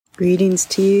Greetings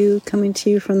to you, coming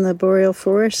to you from the boreal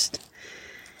forest,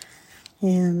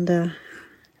 and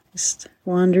just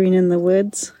wandering in the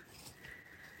woods.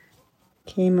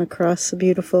 Came across a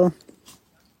beautiful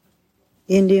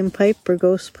Indian pipe or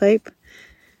ghost pipe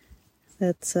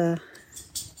that's in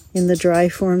the dry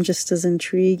form just as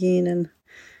intriguing and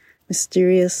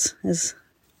mysterious as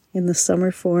in the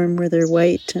summer form, where they're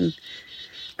white and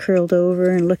curled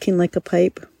over and looking like a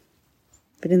pipe.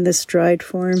 But in this dried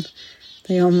form,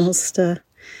 they almost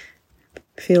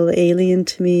feel alien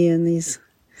to me, and these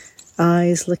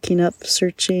eyes looking up,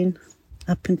 searching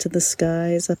up into the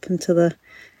skies, up into the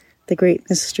great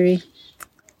mystery.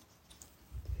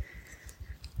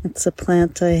 It's a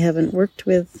plant I haven't worked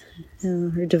with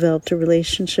or developed a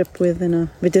relationship with in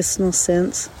a medicinal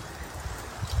sense,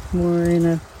 more in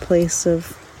a place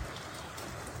of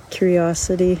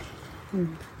curiosity.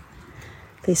 And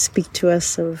they speak to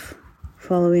us of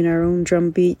following our own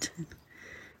drumbeat,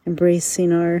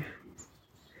 embracing our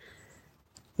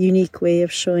unique way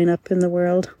of showing up in the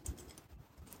world,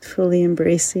 fully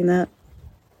embracing that.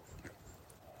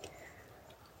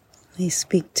 They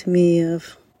speak to me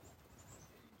of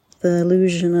the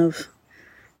illusion of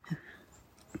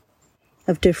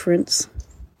difference.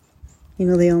 You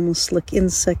know, they almost look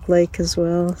insect-like as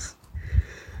well.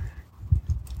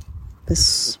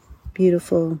 This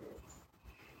beautiful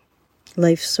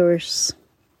life source,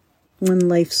 one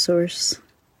life source,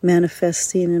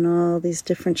 manifesting in all these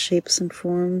different shapes and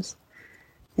forms.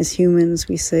 As humans,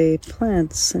 we say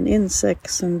plants and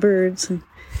insects and birds and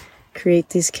create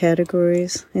these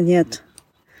categories, and yet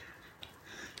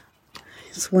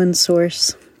it's one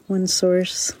source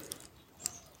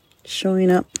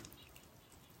showing up.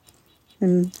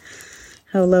 And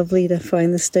how lovely to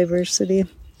find this diversity.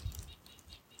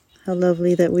 How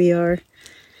lovely that we are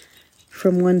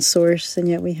from one source, and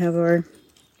yet we have our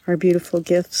beautiful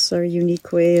gifts, our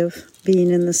unique way of being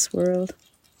in this world.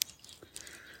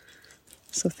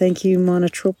 So thank you,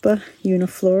 Monotropa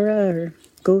uniflora, or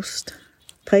ghost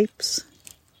pipes,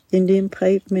 Indian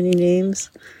pipe, many names,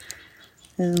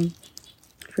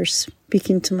 for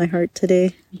speaking to my heart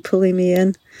today, pulling me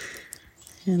in,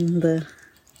 and the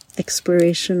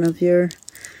exploration of your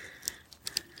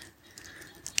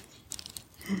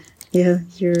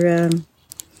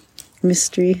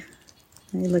mystery.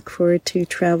 I look forward to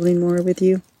traveling more with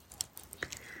you.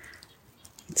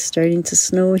 It's starting to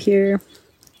snow here,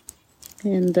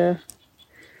 and to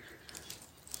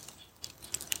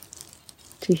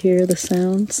hear the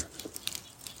sounds.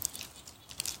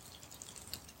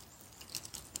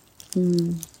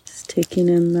 Just taking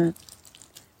in that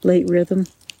light rhythm,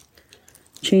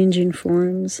 changing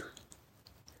forms.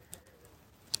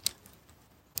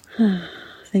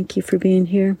 Thank you for being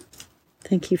here.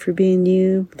 Thank you for being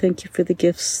you. Thank you for the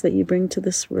gifts that you bring to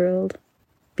this world.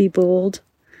 Be bold.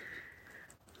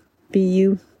 Be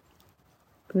you,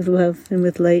 with love and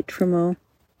with light from all.